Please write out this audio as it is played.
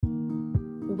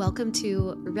Welcome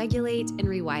to Regulate and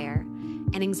Rewire,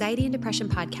 an anxiety and depression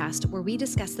podcast where we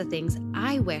discuss the things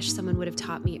I wish someone would have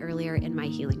taught me earlier in my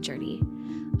healing journey.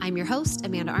 I'm your host,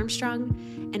 Amanda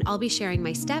Armstrong, and I'll be sharing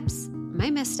my steps,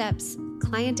 my missteps,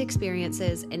 client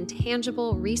experiences, and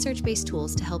tangible research-based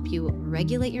tools to help you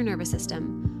regulate your nervous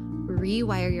system,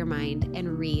 rewire your mind,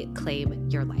 and reclaim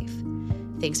your life.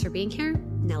 Thanks for being here.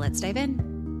 Now let's dive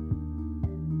in.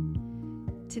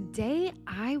 Today,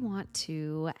 I want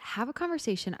to have a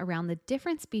conversation around the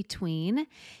difference between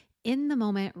in the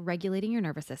moment regulating your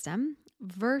nervous system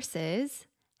versus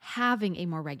having a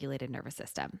more regulated nervous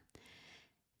system.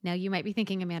 Now, you might be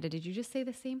thinking, Amanda, did you just say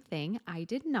the same thing? I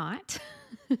did not.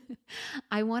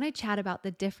 I want to chat about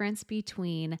the difference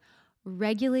between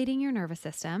regulating your nervous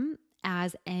system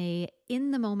as a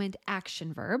in the moment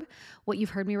action verb, what you've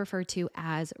heard me refer to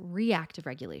as reactive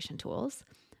regulation tools,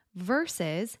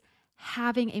 versus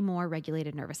having a more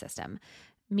regulated nervous system,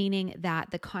 meaning that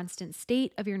the constant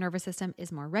state of your nervous system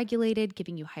is more regulated,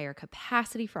 giving you higher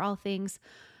capacity for all things,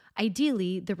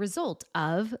 ideally the result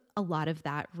of a lot of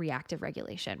that reactive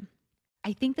regulation.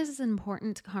 I think this is an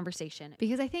important conversation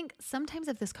because I think sometimes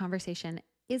if this conversation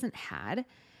isn't had,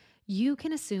 you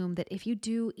can assume that if you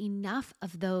do enough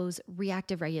of those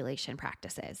reactive regulation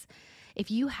practices,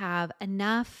 if you have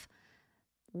enough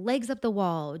legs up the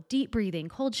wall, deep breathing,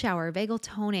 cold shower, vagal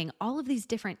toning, all of these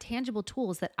different tangible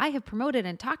tools that I have promoted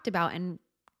and talked about and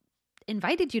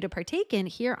invited you to partake in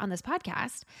here on this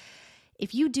podcast,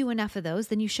 if you do enough of those,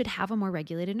 then you should have a more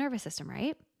regulated nervous system,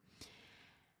 right?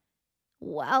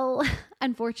 Well,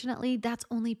 unfortunately, that's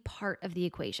only part of the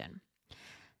equation.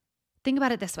 Think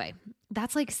about it this way.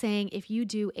 That's like saying if you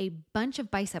do a bunch of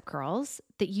bicep curls,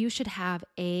 that you should have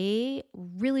a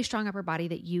really strong upper body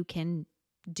that you can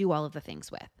do all of the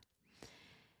things with.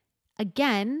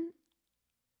 Again,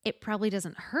 it probably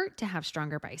doesn't hurt to have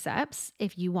stronger biceps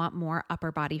if you want more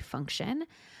upper body function.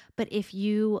 But if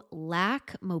you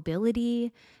lack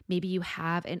mobility, maybe you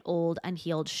have an old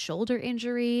unhealed shoulder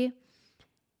injury,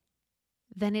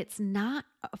 then it's not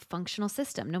a functional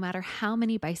system. No matter how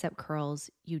many bicep curls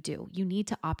you do, you need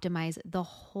to optimize the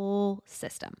whole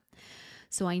system.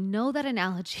 So I know that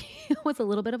analogy was a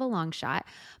little bit of a long shot,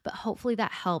 but hopefully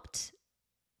that helped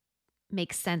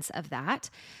make sense of that.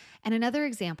 And another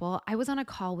example, I was on a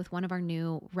call with one of our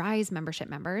new Rise membership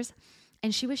members,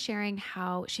 and she was sharing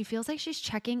how she feels like she's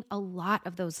checking a lot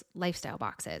of those lifestyle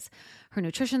boxes. Her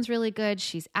nutrition's really good.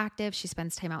 She's active. She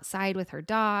spends time outside with her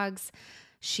dogs.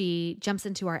 She jumps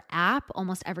into our app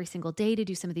almost every single day to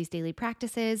do some of these daily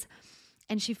practices.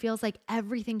 And she feels like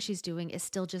everything she's doing is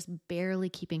still just barely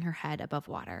keeping her head above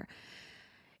water.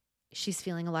 She's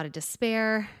feeling a lot of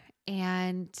despair,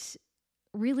 and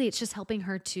really it's just helping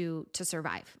her to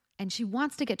survive. And she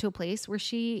wants to get to a place where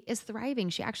she is thriving.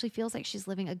 She actually feels like she's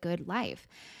living a good life.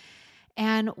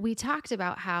 And we talked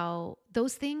about how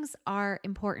those things are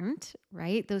important,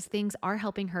 right? Those things are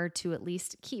helping her to at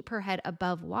least keep her head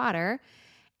above water.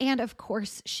 And of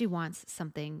course, she wants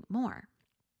something more.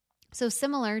 So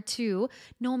similar to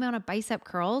no amount of bicep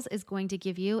curls is going to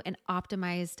give you an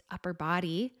optimized upper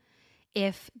body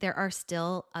if there are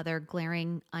still other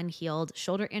glaring unhealed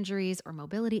shoulder injuries or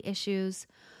mobility issues.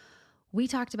 We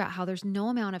talked about how there's no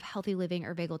amount of healthy living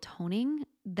or vagal toning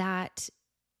that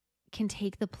can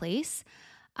take the place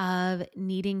of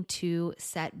needing to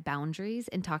set boundaries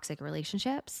in toxic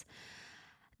relationships.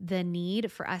 The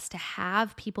need for us to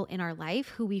have people in our life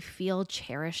who we feel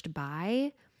cherished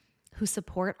by, who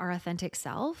support our authentic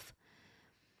self.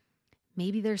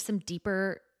 Maybe there's some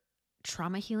deeper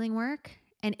trauma healing work.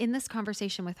 And in this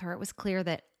conversation with her, it was clear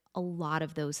that a lot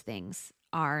of those things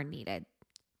are needed.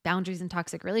 Boundaries in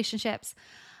toxic relationships,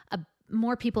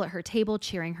 more people at her table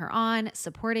cheering her on,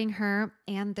 supporting her,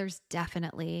 and there's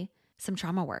definitely some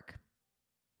trauma work.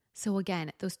 So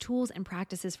again, those tools and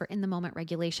practices for in-the-moment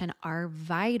regulation are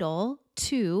vital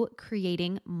to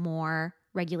creating more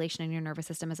regulation in your nervous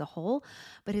system as a whole,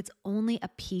 but it's only a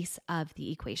piece of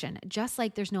the equation. Just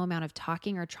like there's no amount of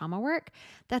talking or trauma work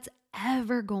that's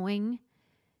ever going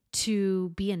to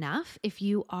be enough if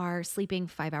you are sleeping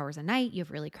 5 hours a night, you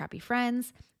have really crappy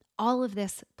friends. All of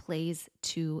this plays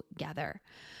together.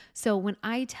 So when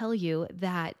I tell you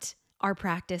that our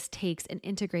practice takes an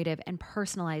integrative and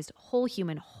personalized whole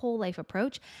human, whole life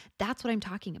approach, that's what I'm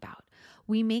talking about.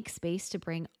 We make space to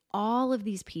bring all of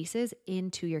these pieces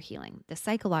into your healing, the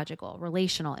psychological,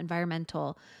 relational,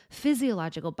 environmental,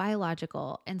 physiological,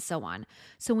 biological, and so on.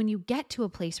 So when you get to a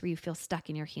place where you feel stuck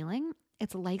in your healing,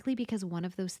 it's likely because one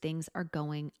of those things are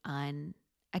going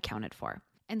unaccounted for.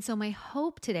 And so my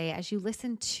hope today, as you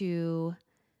listen to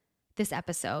this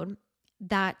episode,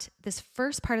 that this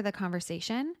first part of the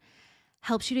conversation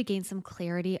helps you to gain some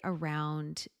clarity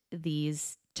around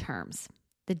these terms,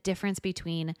 the difference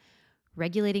between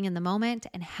regulating in the moment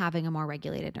and having a more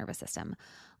regulated nervous system.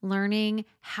 Learning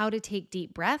how to take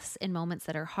deep breaths in moments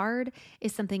that are hard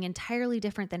is something entirely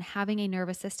different than having a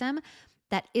nervous system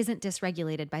that isn't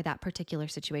dysregulated by that particular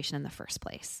situation in the first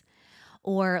place.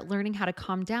 Or learning how to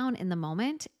calm down in the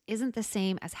moment isn't the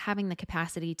same as having the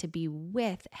capacity to be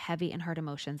with heavy and hard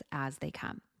emotions as they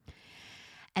come.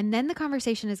 And then the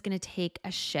conversation is going to take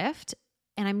a shift,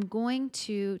 and I'm going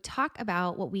to talk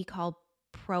about what we call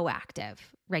proactive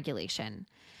regulation.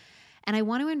 And I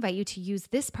want to invite you to use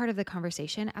this part of the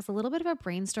conversation as a little bit of a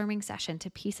brainstorming session to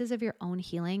pieces of your own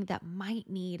healing that might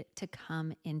need to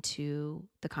come into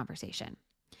the conversation.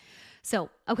 So,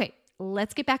 okay,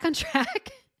 let's get back on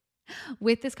track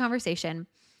with this conversation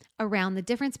around the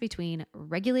difference between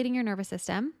regulating your nervous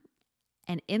system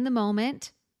and in the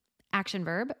moment action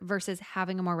verb versus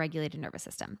having a more regulated nervous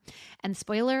system. And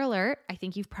spoiler alert, I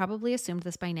think you've probably assumed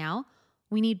this by now,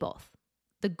 we need both.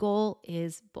 The goal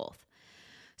is both.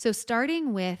 So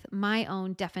starting with my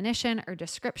own definition or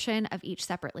description of each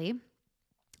separately,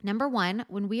 number one,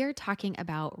 when we are talking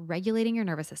about regulating your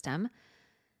nervous system,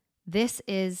 this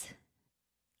is,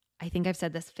 I think I've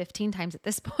said this 15 times at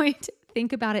this point,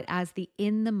 think about it as the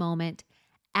in the moment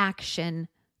action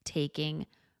taking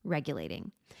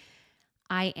regulating.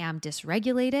 I am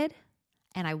dysregulated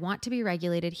and I want to be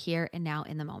regulated here and now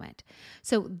in the moment.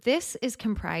 So this is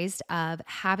comprised of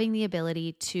having the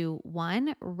ability to,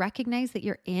 one, recognize that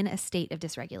you're in a state of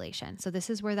dysregulation. So this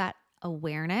is where that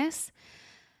awareness,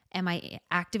 am I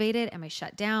activated? Am I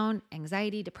shut down?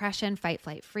 Anxiety, depression, fight,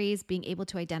 flight, freeze, being able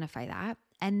to identify that.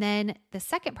 And then the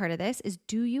second part of this is,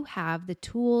 do you have the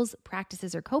tools,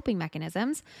 practices, or coping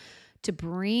mechanisms to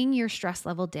bring your stress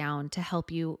level down to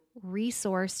help you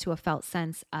resource to a felt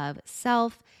sense of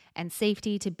self and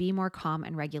safety to be more calm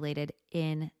and regulated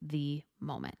in the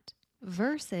moment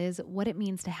versus what it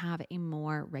means to have a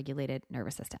more regulated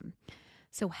nervous system.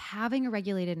 So having a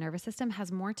regulated nervous system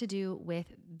has more to do with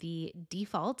the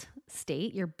default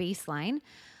state, your baseline,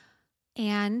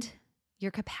 and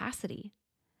your capacity.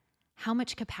 How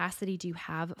much capacity do you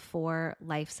have for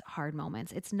life's hard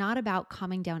moments? It's not about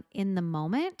calming down in the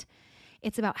moment.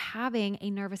 It's about having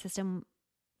a nervous system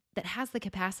that has the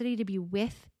capacity to be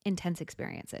with intense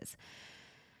experiences,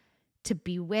 to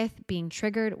be with being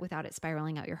triggered without it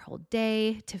spiraling out your whole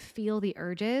day, to feel the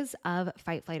urges of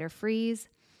fight, flight, or freeze.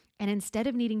 And instead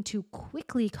of needing to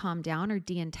quickly calm down or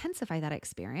de-intensify that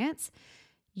experience,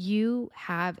 you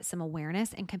have some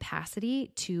awareness and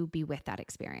capacity to be with that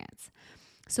experience.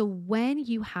 So when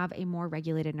you have a more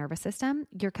regulated nervous system,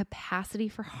 your capacity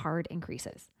for hard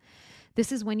increases.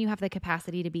 This is when you have the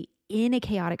capacity to be in a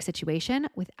chaotic situation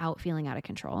without feeling out of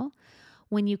control,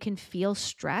 when you can feel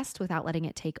stressed without letting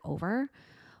it take over.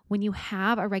 When you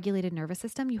have a regulated nervous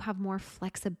system, you have more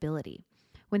flexibility.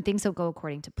 When things don't go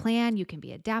according to plan, you can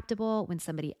be adaptable. When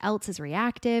somebody else is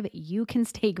reactive, you can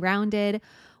stay grounded.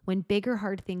 When big or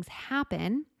hard things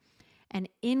happen, and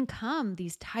in come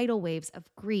these tidal waves of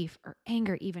grief or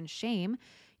anger, even shame,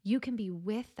 you can be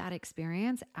with that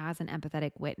experience as an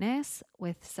empathetic witness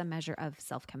with some measure of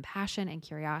self-compassion and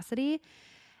curiosity,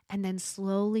 and then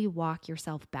slowly walk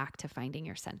yourself back to finding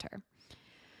your center.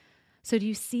 So do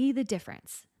you see the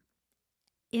difference?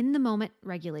 In the moment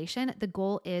regulation, the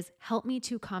goal is help me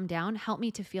to calm down, help me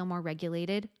to feel more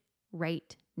regulated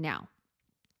right now.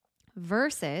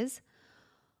 Versus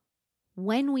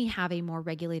when we have a more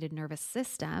regulated nervous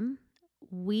system,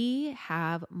 we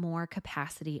have more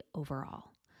capacity overall.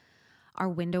 Our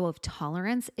window of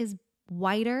tolerance is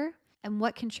wider. And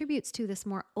what contributes to this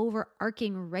more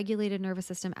overarching regulated nervous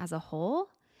system as a whole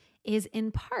is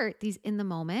in part these in the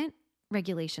moment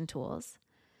regulation tools.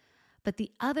 But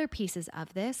the other pieces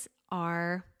of this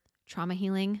are trauma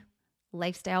healing,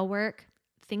 lifestyle work,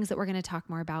 things that we're going to talk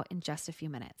more about in just a few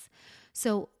minutes.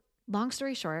 So long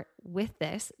story short, with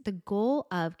this, the goal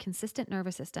of consistent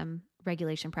nervous system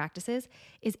regulation practices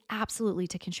is absolutely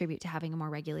to contribute to having a more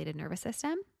regulated nervous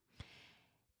system.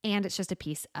 And it's just a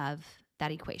piece of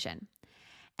that equation.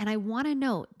 And I want to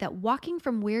note that walking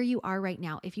from where you are right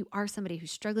now, if you are somebody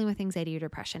who's struggling with anxiety or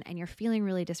depression and you're feeling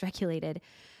really dysregulated,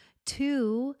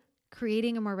 to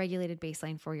creating a more regulated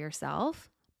baseline for yourself,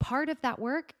 part of that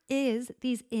work is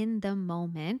these in the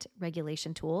moment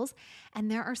regulation tools.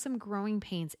 And there are some growing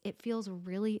pains. It feels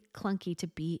really clunky to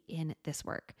be in this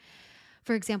work.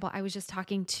 For example, I was just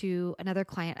talking to another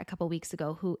client a couple weeks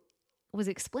ago who was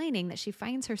explaining that she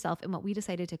finds herself in what we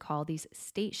decided to call these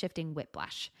state shifting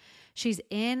whiplash. She's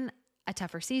in a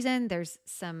tougher season. There's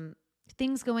some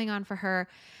things going on for her,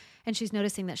 and she's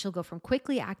noticing that she'll go from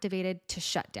quickly activated to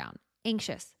shut down.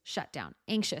 anxious, shut down,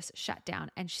 anxious, shut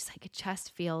down. And she's like, it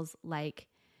just feels like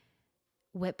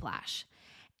whiplash.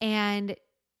 And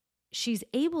she's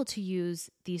able to use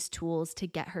these tools to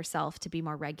get herself to be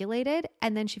more regulated.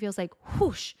 And then she feels like,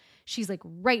 whoosh, she's like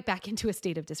right back into a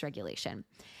state of dysregulation.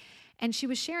 And she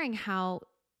was sharing how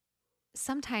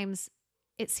sometimes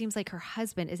it seems like her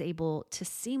husband is able to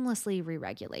seamlessly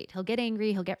re-regulate. He'll get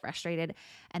angry, he'll get frustrated,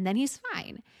 and then he's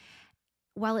fine.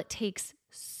 While it takes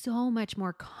so much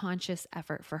more conscious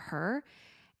effort for her,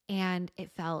 and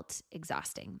it felt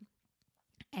exhausting.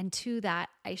 And to that,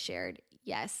 I shared,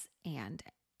 yes,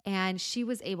 and she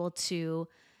was able to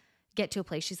get to a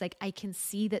place. She's like, I can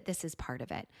see that this is part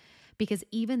of it. Because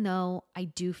even though I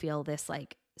do feel this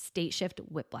like state shift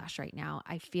whiplash right now,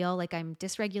 I feel like I'm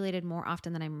dysregulated more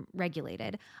often than I'm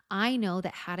regulated. I know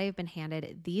that had I been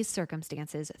handed these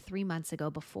circumstances 3 months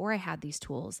ago before I had these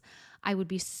tools, I would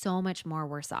be so much more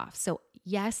worse off. So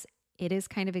yes, it is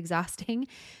kind of exhausting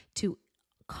to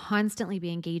constantly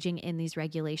be engaging in these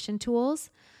regulation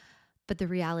tools. But the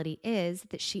reality is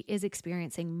that she is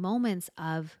experiencing moments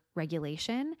of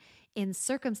regulation in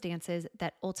circumstances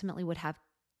that ultimately would have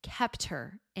kept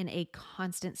her in a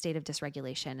constant state of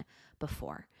dysregulation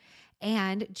before.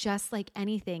 And just like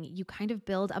anything, you kind of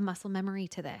build a muscle memory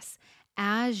to this.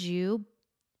 As you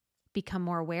become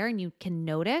more aware and you can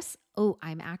notice, oh,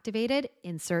 I'm activated,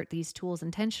 insert these tools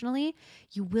intentionally,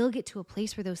 you will get to a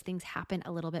place where those things happen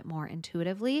a little bit more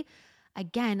intuitively.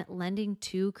 Again, lending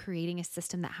to creating a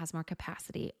system that has more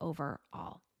capacity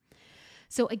overall.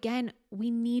 So again, we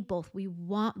need both. We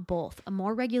want both a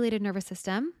more regulated nervous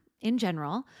system in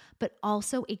general, but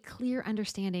also a clear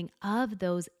understanding of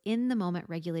those in the moment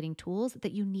regulating tools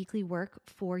that uniquely work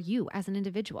for you as an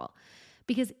individual.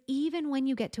 Because even when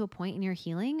you get to a point in your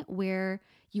healing where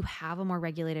you have a more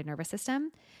regulated nervous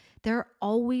system, there are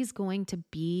always going to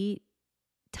be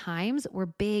times where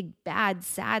big, bad,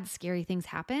 sad, scary things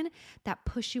happen that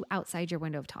push you outside your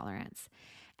window of tolerance.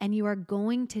 And you are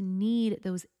going to need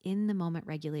those in the moment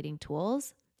regulating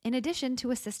tools in addition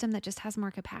to a system that just has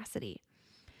more capacity.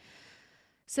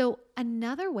 So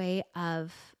another way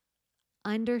of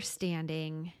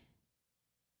understanding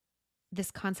this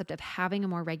concept of having a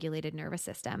more regulated nervous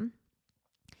system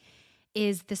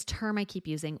is this term I keep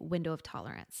using, window of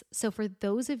tolerance. So for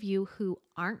those of you who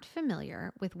aren't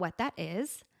familiar with what that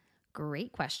is,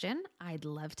 great question. I'd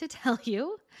love to tell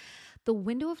you. The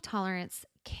window of tolerance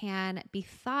can be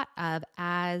thought of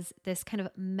as this kind of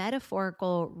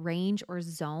metaphorical range or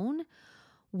zone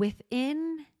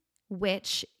within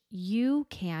which you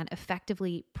can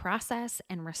effectively process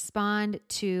and respond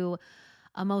to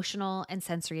emotional and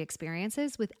sensory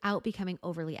experiences without becoming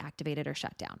overly activated or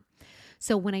shut down.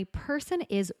 So when a person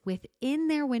is within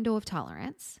their window of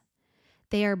tolerance,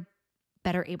 they are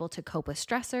better able to cope with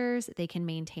stressors. They can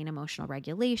maintain emotional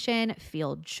regulation,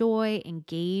 feel joy,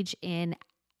 engage in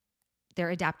their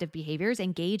adaptive behaviors,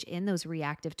 engage in those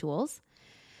reactive tools.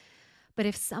 But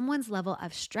if someone's level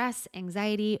of stress,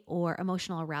 anxiety, or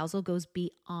emotional arousal goes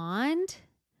beyond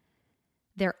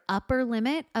their upper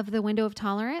limit of the window of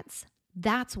tolerance,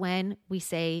 that's when we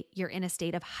say you're in a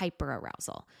state of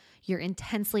hyperarousal. You're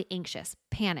intensely anxious,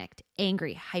 panicked,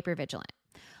 angry, hypervigilant.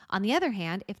 On the other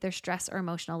hand, if their stress or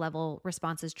emotional level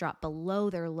responses drop below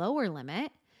their lower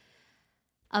limit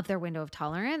of their window of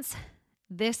tolerance,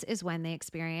 this is when they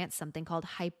experience something called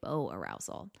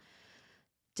hypoarousal.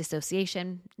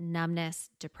 Dissociation, numbness,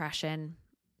 depression,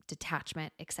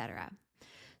 detachment, etc.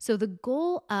 So the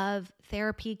goal of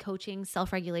therapy, coaching,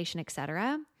 self-regulation,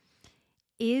 etc.,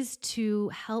 is to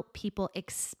help people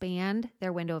expand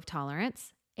their window of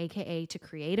tolerance, aka to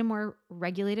create a more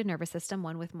regulated nervous system,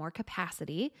 one with more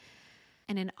capacity.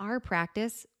 And in our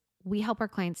practice, we help our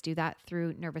clients do that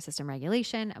through nervous system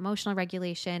regulation, emotional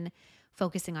regulation,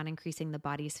 focusing on increasing the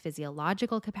body's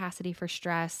physiological capacity for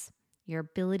stress, your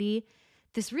ability.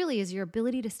 This really is your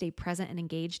ability to stay present and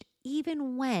engaged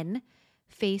even when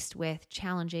faced with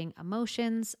challenging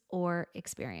emotions or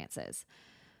experiences.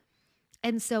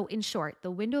 And so, in short,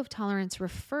 the window of tolerance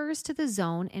refers to the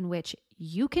zone in which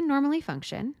you can normally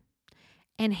function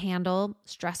and handle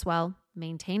stress well,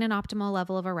 maintain an optimal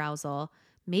level of arousal.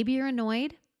 Maybe you're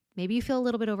annoyed, maybe you feel a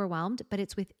little bit overwhelmed, but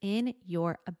it's within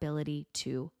your ability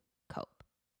to cope.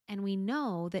 And we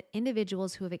know that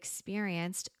individuals who have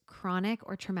experienced chronic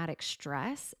or traumatic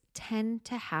stress tend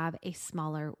to have a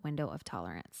smaller window of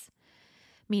tolerance,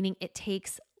 meaning it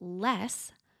takes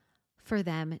less for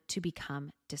them to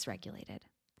become dysregulated,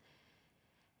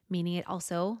 meaning it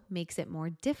also makes it more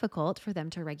difficult for them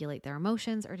to regulate their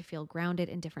emotions or to feel grounded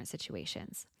in different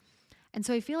situations. And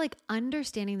so I feel like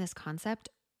understanding this concept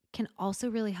can also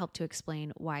really help to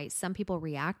explain why some people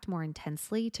react more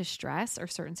intensely to stress or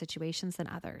certain situations than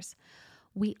others.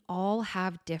 We all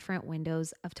have different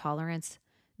windows of tolerance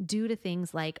due to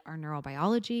things like our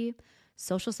neurobiology,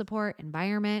 social support,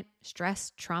 environment,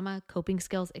 stress, trauma, coping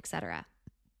skills, etc.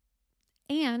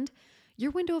 And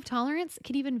your window of tolerance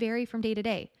can even vary from day to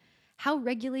day. How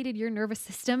regulated your nervous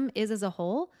system is as a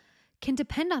whole can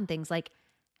depend on things like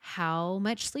how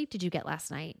much sleep did you get last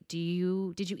night? Did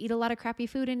you eat a lot of crappy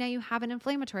food and now you have an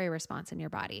inflammatory response in your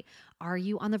body? Are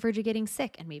you on the verge of getting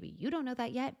sick? And maybe you don't know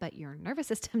that yet, but your nervous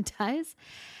system does.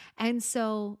 And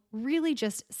so really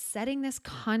just setting this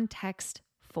context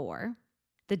for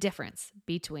the difference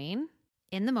between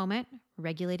in the moment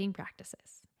regulating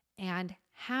practices and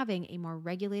having a more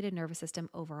regulated nervous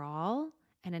system overall.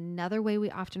 And another way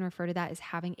we often refer to that is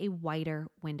having a wider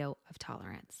window of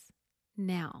tolerance.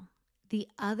 Now, the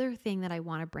other thing that I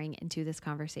want to bring into this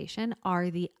conversation are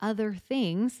the other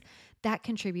things that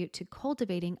contribute to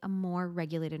cultivating a more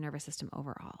regulated nervous system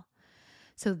overall.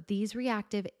 So these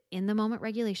reactive in the moment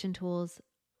regulation tools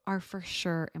are for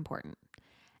sure important.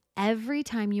 Every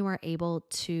time you are able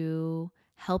to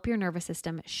help your nervous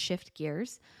system shift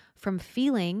gears from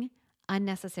feeling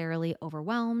unnecessarily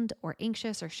overwhelmed or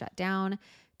anxious or shut down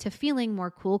to feeling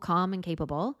more cool, calm, and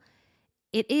capable,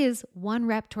 it is one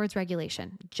rep towards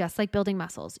regulation. Just like building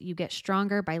muscles, you get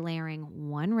stronger by layering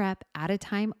one rep at a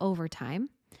time over time.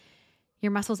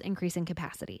 Your muscles increase in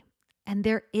capacity. And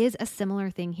there is a similar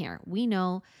thing here. We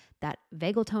know that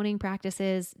vagal toning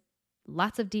practices,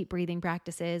 lots of deep breathing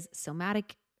practices,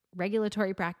 somatic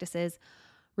regulatory practices,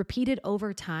 repeated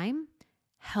over time,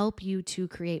 help you to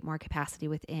create more capacity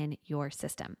within your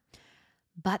system.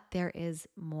 But there is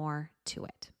more to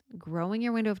it. Growing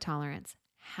your window of tolerance,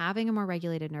 having a more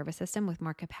regulated nervous system with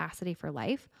more capacity for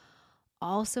life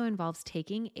also involves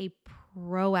taking a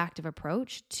proactive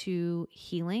approach to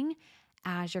healing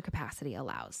as your capacity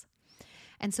allows.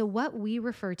 And so what we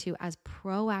refer to as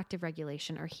proactive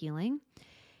regulation or healing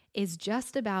is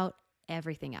just about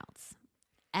everything else,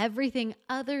 everything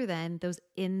other than those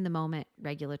in the moment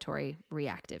regulatory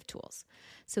reactive tools.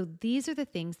 So these are the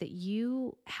things that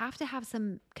you have to have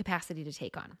some capacity to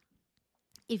take on.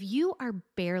 If you are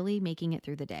barely making it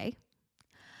through the day,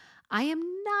 I am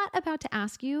not about to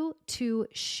ask you to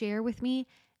share with me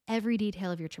every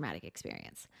detail of your traumatic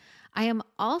experience. I am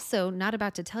also not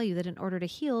about to tell you that in order to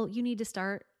heal, you need to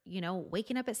start,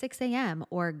 waking up at 6 a.m.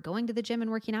 or going to the gym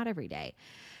and working out every day.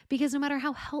 Because no matter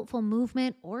how helpful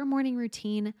movement or morning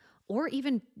routine or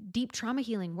even deep trauma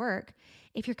healing work,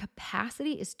 if your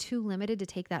capacity is too limited to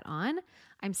take that on,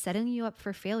 I'm setting you up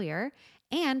for failure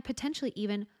and potentially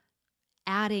even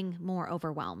adding more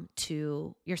overwhelm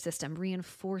to your system,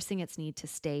 reinforcing its need to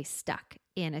stay stuck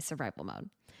in a survival mode.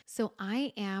 So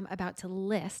I am about to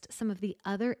list some of the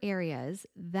other areas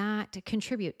that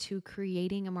contribute to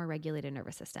creating a more regulated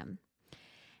nervous system.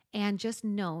 And just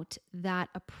note that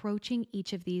approaching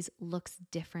each of these looks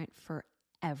different for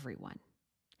everyone.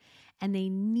 And they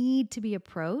need to be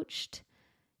approached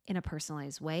in a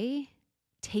personalized way,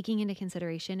 taking into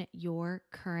consideration your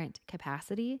current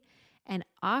capacity. And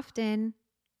often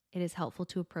it is helpful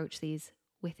to approach these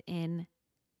within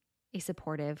a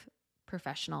supportive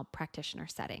professional practitioner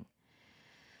setting.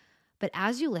 But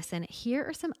as you listen, here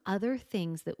are some other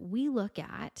things that we look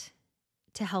at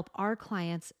to help our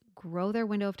clients grow their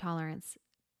window of tolerance,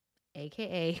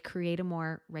 aka create a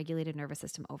more regulated nervous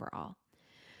system overall.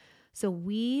 So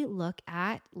we look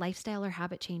at lifestyle or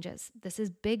habit changes. This is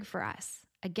big for us.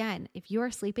 Again, if you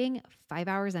are sleeping 5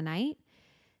 hours a night,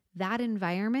 that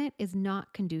environment is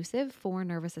not conducive for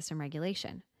nervous system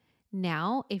regulation.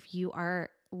 Now, if you are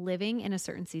living in a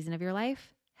certain season of your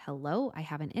life, hello, I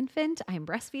have an infant, I am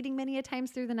breastfeeding many a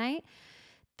times through the night.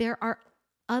 There are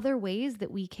other ways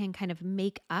that we can kind of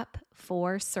make up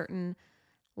for certain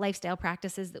lifestyle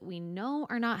practices that we know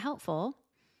are not helpful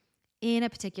in a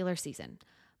particular season.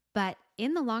 But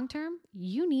in the long term,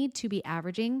 you need to be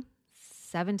averaging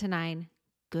 7 to 9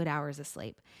 good hours of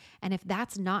sleep. And if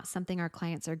that's not something our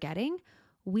clients are getting,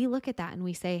 we look at that and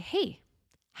we say, hey,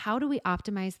 how do we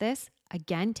optimize this?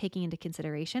 Again, taking into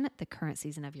consideration the current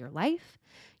season of your life,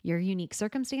 your unique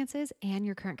circumstances, and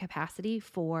your current capacity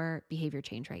for behavior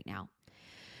change right now.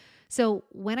 So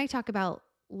when I talk about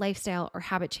lifestyle or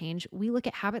habit change, we look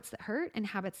at habits that hurt and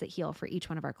habits that heal for each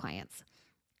one of our clients.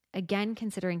 Again,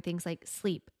 considering things like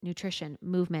sleep, nutrition,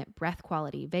 movement, breath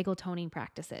quality, vagal toning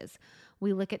practices.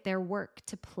 We look at their work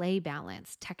to play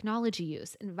balance, technology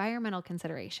use, environmental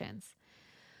considerations.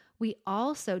 We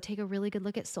also take a really good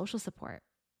look at social support.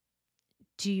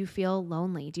 Do you feel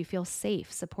lonely? Do you feel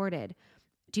safe, supported?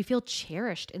 Do you feel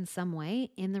cherished in some way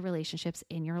in the relationships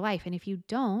in your life? And if you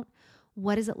don't,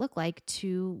 What does it look like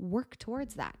to work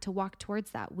towards that, to walk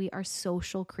towards that? We are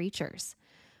social creatures.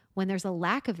 When there's a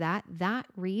lack of that, that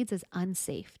reads as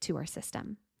unsafe to our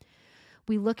system.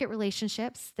 We look at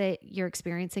relationships that you're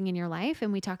experiencing in your life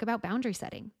and we talk about boundary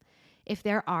setting. If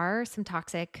there are some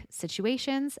toxic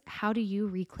situations, how do you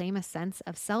reclaim a sense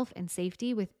of self and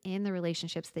safety within the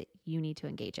relationships that you need to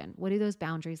engage in? What do those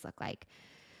boundaries look like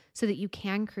so that you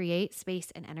can create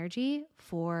space and energy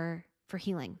for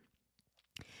healing?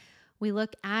 We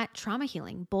look at trauma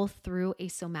healing, both through a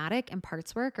somatic and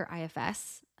parts work or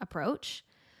IFS approach.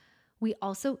 We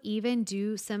also even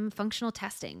do some functional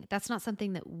testing. That's not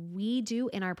something that we do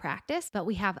in our practice, but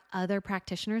we have other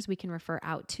practitioners we can refer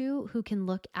out to who can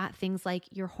look at things like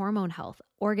your hormone health,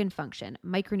 organ function,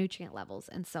 micronutrient levels,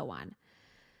 and so on.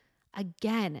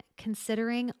 Again,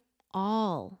 considering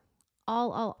all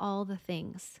the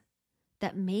things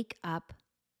that make up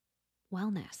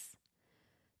wellness.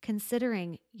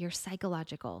 Considering your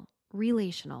psychological,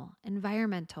 relational,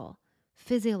 environmental,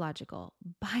 physiological,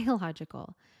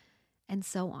 biological, and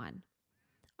so on.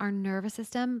 Our nervous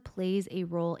system plays a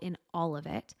role in all of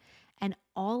it, and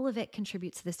all of it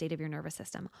contributes to the state of your nervous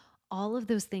system. All of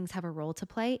those things have a role to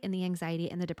play in the anxiety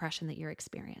and the depression that you're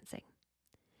experiencing.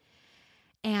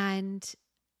 And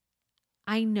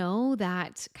I know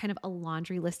that kind of a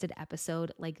laundry listed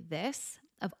episode like this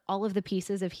of all of the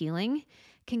pieces of healing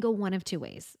can go one of two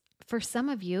ways. For some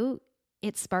of you,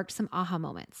 it sparked some aha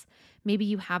moments. Maybe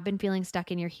you have been feeling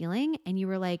stuck in your healing and you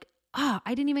were like, I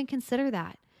didn't even consider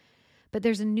that. But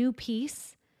there's a new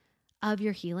piece of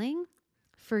your healing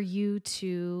for you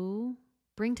to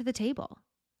bring to the table.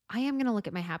 I am going to look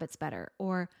at my habits better.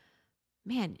 Or,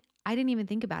 man, I didn't even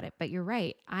think about it, but you're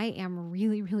right. I am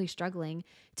really, really struggling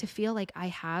to feel like I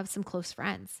have some close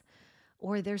friends.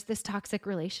 Or there's this toxic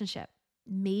relationship.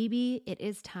 Maybe it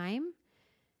is time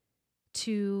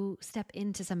to step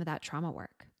into some of that trauma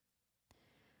work.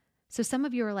 So some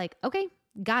of you are like, okay,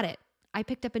 got it. I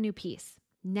picked up a new piece.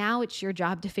 Now it's your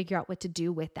job to figure out what to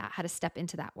do with that, how to step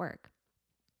into that work.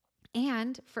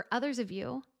 And for others of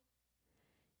you,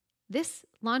 this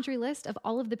laundry list of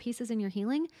all of the pieces in your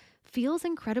healing feels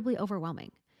incredibly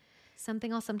overwhelming.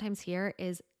 Something I'll sometimes hear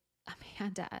is,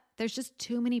 Amanda, there's just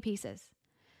too many pieces.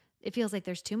 It feels like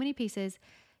there's too many pieces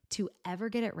to ever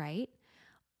get it right.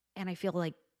 And I feel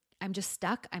like I'm just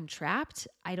stuck. I'm trapped.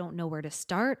 I don't know where to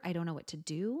start. I don't know what to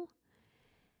do.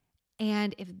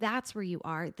 And if that's where you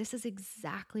are, this is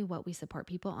exactly what we support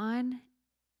people on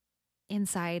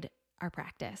inside our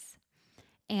practice.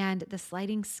 And the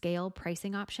sliding scale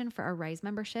pricing option for our Rise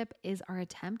membership is our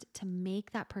attempt to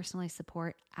make that personalized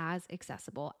support as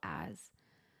accessible as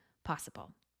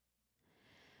possible.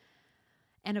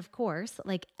 And of course,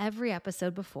 like every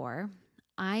episode before,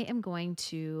 I am going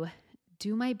to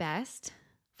do my best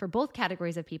for both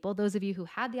categories of people, those of you who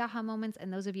had the aha moments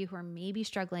and those of you who are maybe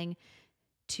struggling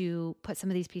to put some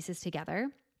of these pieces together,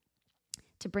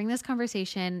 to bring this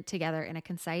conversation together in a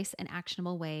concise and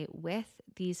actionable way with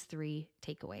these three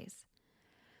takeaways.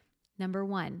 Number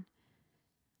one,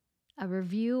 a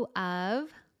review of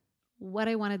what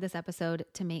I wanted this episode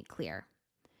to make clear.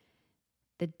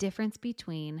 The difference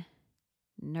between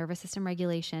nervous system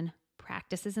regulation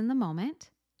practices in the moment.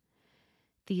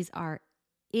 These are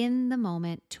in the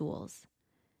moment tools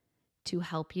to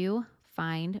help you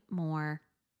find more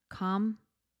calm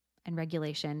and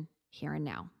regulation here and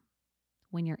now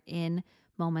when you're in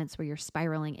moments where you're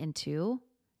spiraling into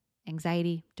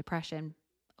anxiety, depression,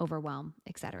 overwhelm,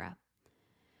 etc.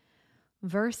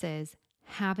 Versus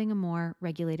having a more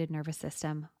regulated nervous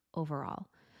system overall,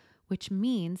 which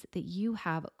means that you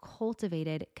have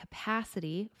cultivated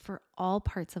capacity for all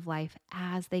parts of life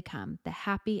as they come, the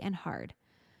happy and hard,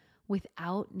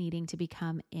 without needing to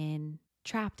become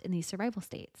trapped in these survival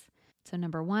states. So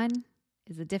number one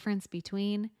is the difference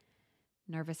between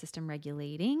nervous system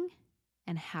regulating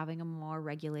and having a more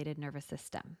regulated nervous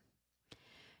system.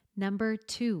 Number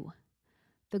two,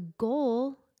 the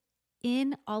goal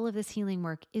in all of this healing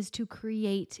work is to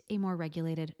create a more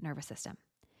regulated nervous system.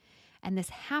 And this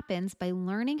happens by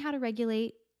learning how to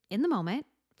regulate in the moment,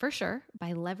 for sure,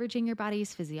 by leveraging your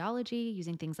body's physiology,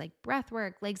 using things like breath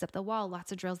work, legs up the wall,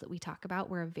 lots of drills that we talk about.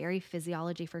 We're a very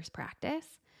physiology first practice.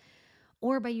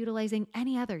 Or by utilizing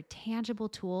any other tangible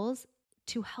tools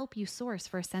to help you source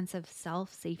for a sense of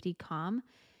self, safety, calm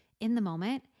in the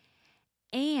moment,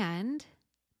 and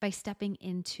by stepping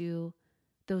into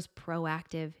those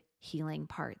proactive healing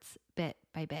parts bit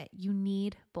by bit. You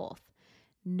need both.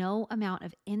 No amount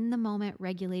of in the moment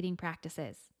regulating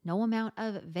practices, no amount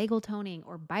of vagal toning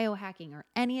or biohacking or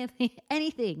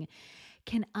anything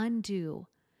can undo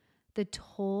the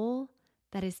toll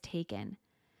that is taken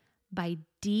by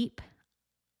deep,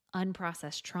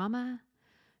 unprocessed trauma,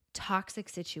 toxic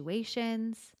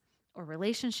situations or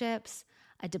relationships,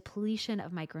 a depletion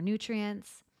of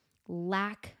micronutrients,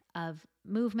 lack of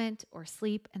movement or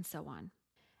sleep, and so on.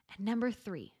 And number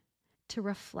 3, to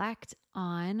reflect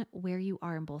on where you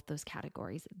are in both those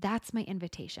categories. That's my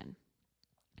invitation.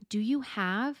 Do you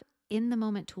have in the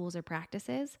moment tools or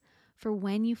practices for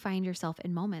when you find yourself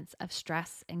in moments of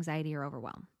stress, anxiety, or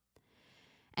overwhelm?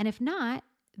 And if not,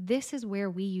 this is where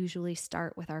we usually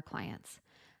start with our clients,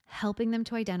 helping them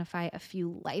to identify a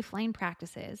few lifeline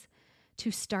practices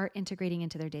to start integrating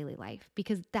into their daily life,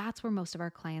 because that's where most of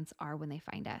our clients are when they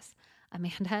find us.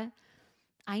 Amanda,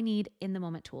 I need in the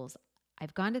moment tools.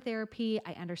 I've gone to therapy.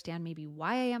 I understand maybe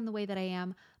why I am the way that I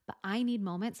am, but I need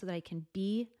moments so that I can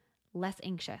be less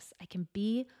anxious. I can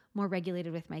be more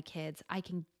regulated with my kids. I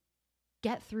can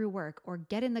get through work or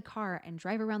get in the car and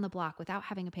drive around the block without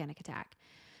having a panic attack.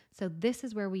 So this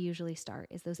is where we usually start,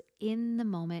 is those in the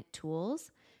moment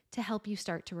tools to help you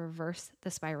start to reverse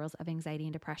the spirals of anxiety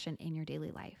and depression in your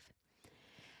daily life.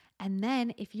 And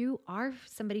then if you are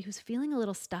somebody who's feeling a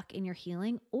little stuck in your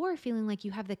healing, or feeling like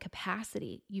you have the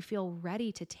capacity, you feel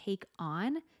ready to take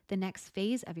on the next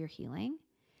phase of your healing,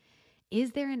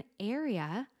 is there an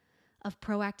area of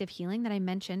proactive healing that I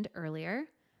mentioned earlier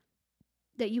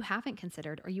that you haven't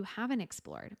considered or you haven't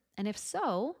explored? And if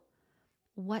so,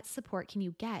 what support can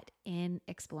you get in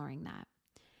exploring that?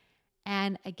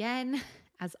 And again,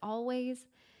 as always,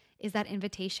 is that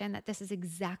invitation that this is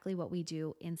exactly what we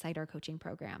do inside our coaching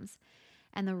programs.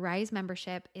 And the Rise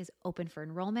membership is open for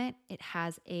enrollment. It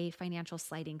has a financial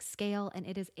sliding scale, and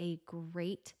it is a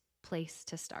great place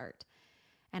to start.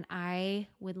 And I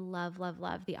would love, love,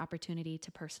 love the opportunity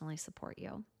to personally support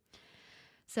you.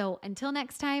 So until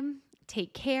next time,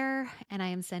 take care, and I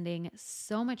am sending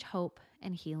so much hope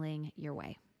and healing your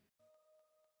way.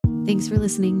 Thanks for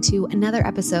listening to another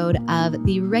episode of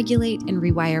the Regulate and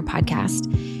Rewire podcast.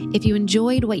 If you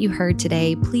enjoyed what you heard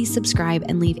today, please subscribe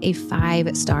and leave a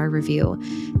 5-star review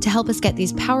to help us get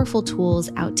these powerful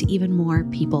tools out to even more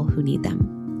people who need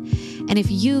them. And if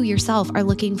you yourself are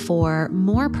looking for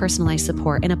more personalized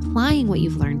support in applying what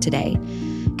you've learned today,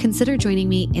 consider joining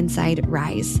me inside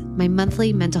Rise, my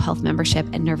monthly mental health membership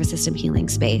and nervous system healing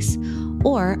space,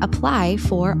 or apply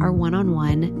for our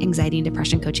one-on-one anxiety and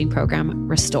depression coaching program,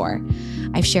 Restore.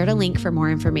 I've shared a link for more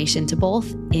information to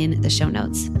both in the show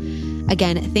notes.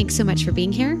 Again, thanks so much for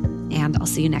being here, and I'll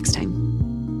see you next time.